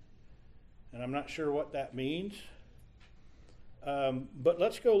bed. And I'm not sure what that means. But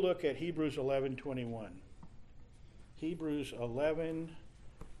let's go look at Hebrews 11:21. Hebrews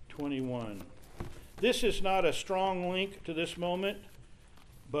 11:21. This is not a strong link to this moment,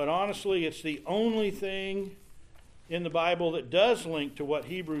 but honestly, it's the only thing in the Bible that does link to what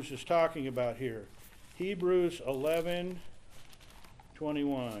Hebrews is talking about here. Hebrews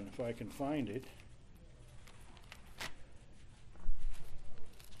 11:21, if I can find it.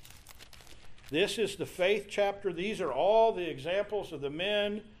 This is the faith chapter. These are all the examples of the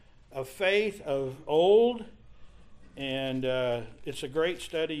men of faith of old. And it's a great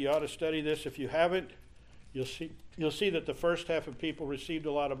study. You ought to study this. If you haven't, you'll see that the first half of people received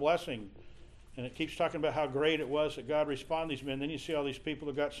a lot of blessing. And it keeps talking about how great it was that God responded to these men. Then you see all these people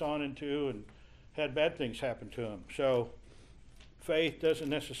that got sawn into and had bad things happen to them. So faith doesn't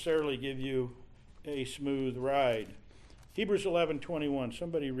necessarily give you a smooth ride. Hebrews 11:21.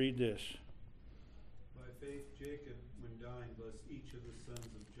 Somebody read this. Faith, Jacob, when dying, blessed each of the sons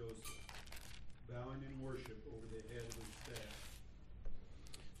of Joseph, bowing in worship over the head of his staff.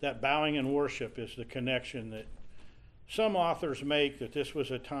 That bowing in worship is the connection that some authors make, that this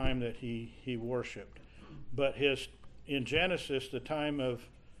was a time that he worshipped. But in Genesis, the time of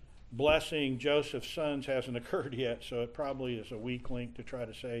blessing Joseph's sons hasn't occurred yet, so it probably is a weak link to try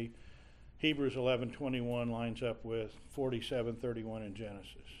to say Hebrews 11:21 lines up with 47:31 in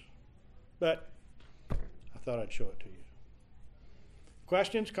Genesis. But I thought I'd show it to you.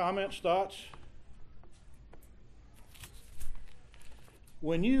 Questions, comments, thoughts?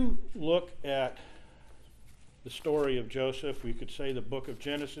 When you look at the story of Joseph, we could say the book of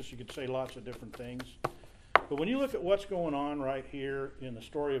Genesis, you could say lots of different things. But when you look at what's going on right here in the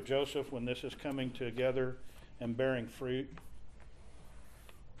story of Joseph, when this is coming together and bearing fruit,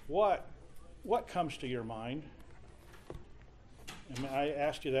 what comes to your mind? I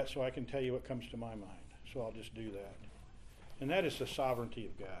asked you that so I can tell you what comes to my mind. So I'll just do that. And that is the sovereignty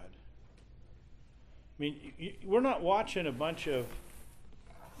of God. I mean, we're not watching a bunch of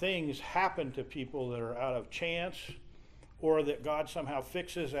things happen to people that are out of chance or that God somehow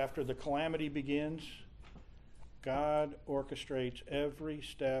fixes after the calamity begins. God orchestrates every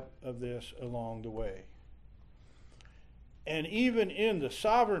step of this along the way. And even in the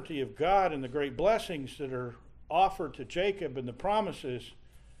sovereignty of God and the great blessings that are offered to Jacob and the promises,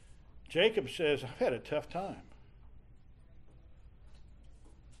 Jacob says, I've had a tough time.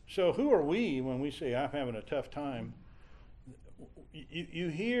 So who are we when we say, I'm having a tough time? You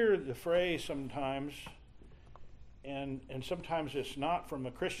hear the phrase sometimes, and sometimes it's not from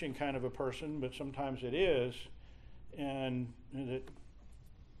a Christian kind of a person, but sometimes it is, and that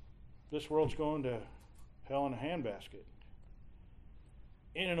this world's going to hell in a handbasket.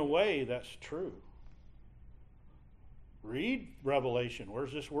 And in a way, that's true. Read Revelation.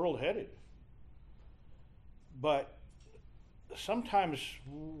 Where's this world headed? But sometimes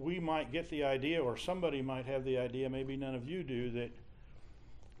we might get the idea, or somebody might have the idea, maybe none of you do, that,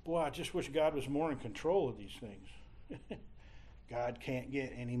 boy, I just wish God was more in control of these things. God can't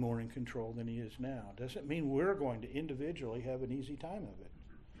get any more in control than he is now. Doesn't mean we're going to individually have an easy time of it.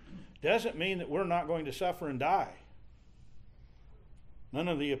 Doesn't mean that we're not going to suffer and die. None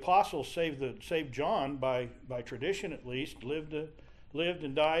of the apostles, save John, by tradition at least, lived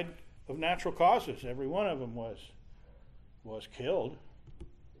and died of natural causes. Every one of them was killed.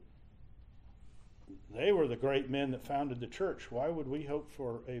 They were the great men that founded the church. Why would we hope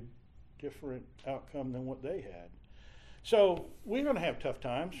for a different outcome than what they had? So we're going to have tough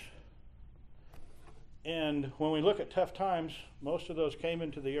times. And when we look at tough times, most of those came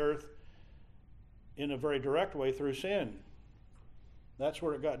into the earth in a very direct way through sin. That's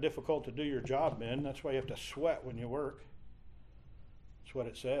where it got difficult to do your job, men. That's why you have to sweat when you work. That's what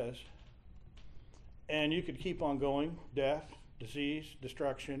it says. And you could keep on going. Death, disease,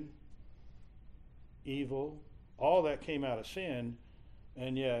 destruction, evil, all that came out of sin,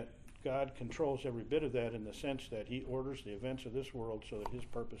 and yet God controls every bit of that in the sense that he orders the events of this world so that his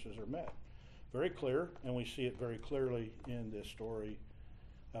purposes are met. Very clear, and we see it very clearly in this story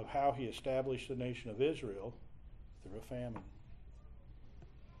of how he established the nation of Israel through a famine.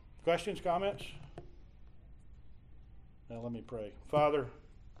 Questions, comments? Now let me pray. Father,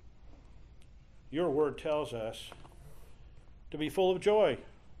 your word tells us to be full of joy.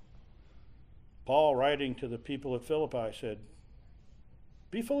 Paul, writing to the people at Philippi, said,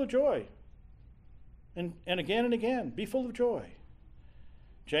 be full of joy. And again, be full of joy.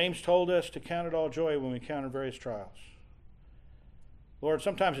 James told us to count it all joy when we encounter various trials. Lord,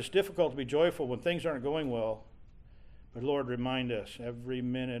 sometimes it's difficult to be joyful when things aren't going well. But Lord, remind us every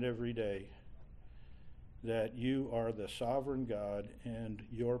minute, every day, that you are the sovereign God and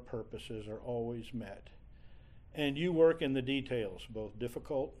your purposes are always met. And you work in the details, both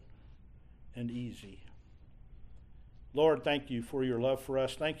difficult and easy. Lord, thank you for your love for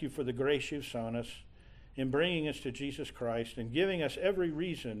us. Thank you for the grace you've shown us in bringing us to Jesus Christ and giving us every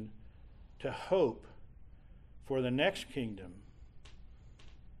reason to hope for the next kingdom,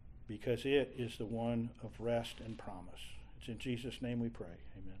 because it is the one of rest and promise. It's in Jesus' name we pray.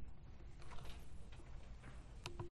 Amen.